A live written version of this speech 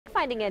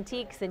finding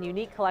antiques and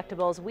unique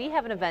collectibles, we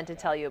have an event to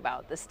tell you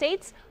about. The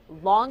state's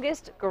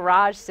longest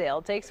garage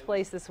sale takes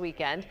place this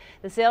weekend.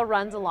 The sale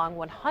runs along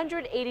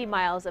 180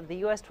 miles of the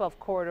US 12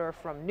 corridor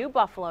from New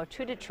Buffalo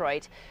to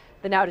Detroit.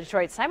 The Now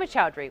Detroit Simon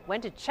Chowdhury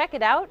went to check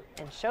it out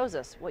and shows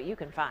us what you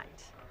can find.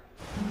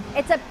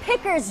 It's a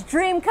picker's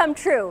dream come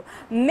true.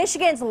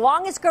 Michigan's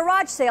longest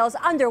garage sale is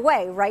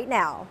underway right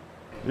now.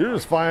 You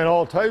just find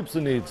all types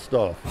of neat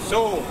stuff.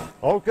 So,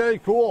 okay,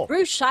 cool.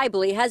 Bruce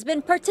Shibley has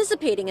been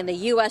participating in the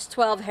US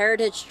 12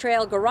 Heritage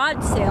Trail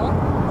garage sale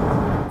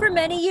for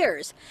many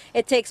years.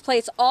 It takes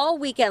place all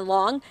weekend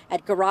long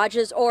at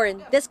garages, or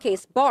in this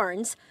case,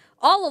 barns,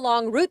 all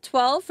along Route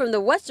 12 from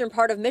the western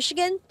part of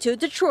Michigan to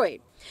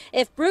Detroit.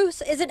 If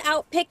Bruce isn't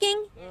out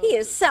picking, he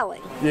is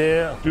selling.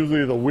 Yeah,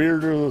 usually the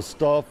weirder the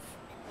stuff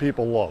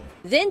people love.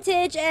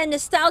 Vintage and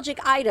nostalgic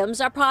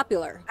items are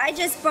popular. I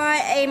just bought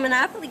a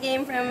Monopoly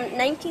game from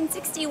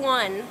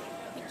 1961. You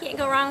can't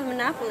go wrong with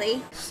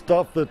Monopoly.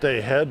 Stuff that they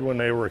had when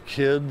they were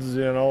kids,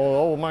 you know,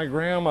 oh, my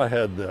grandma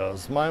had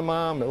this, my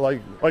mom,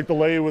 like the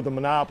lady with the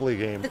Monopoly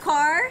game. The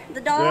car,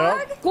 the dog.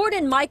 Yeah.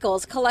 Gordon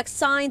Michaels collects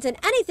signs and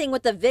anything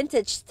with a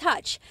vintage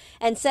touch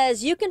and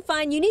says you can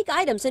find unique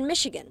items in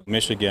Michigan.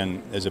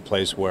 Michigan is a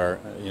place where,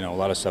 a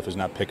lot of stuff is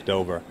not picked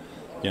over.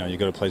 You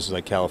go to places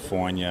like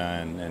California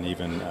and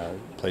even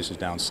places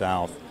down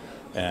south,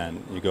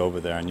 and you go over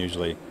there and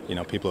usually,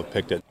 people have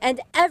picked it. And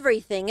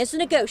everything is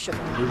negotiable.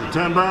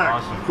 $10.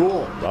 Awesome.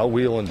 Cool. I'll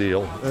wheel and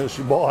deal. And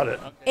she bought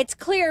it. It's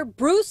clear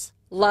Bruce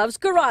loves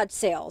garage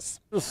sales.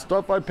 The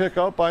stuff I pick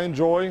up, I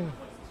enjoy,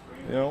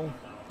 The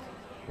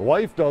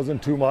wife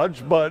doesn't too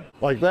much, but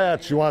like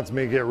that, she wants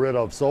me to get rid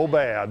of so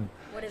bad.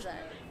 What is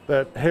that?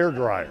 That hair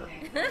dryer.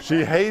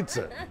 She hates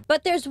it.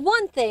 But there's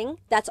one thing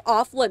that's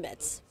off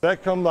limits.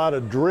 That comes out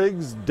of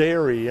Driggs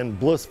Dairy in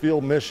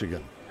Blissfield,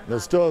 Michigan. And it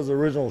still has the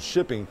original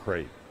shipping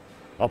crate.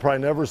 I'll probably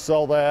never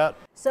sell that.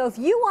 So if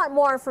you want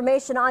more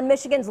information on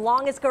Michigan's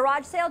longest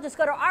garage sale, just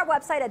go to our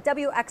website at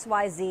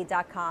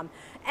WXYZ.com.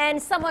 And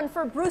someone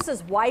for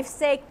Bruce's wife's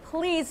sake,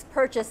 please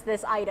purchase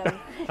this item.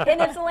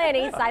 In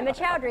Ypsilanti, Simon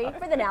Chowdhury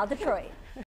for the Now Detroit.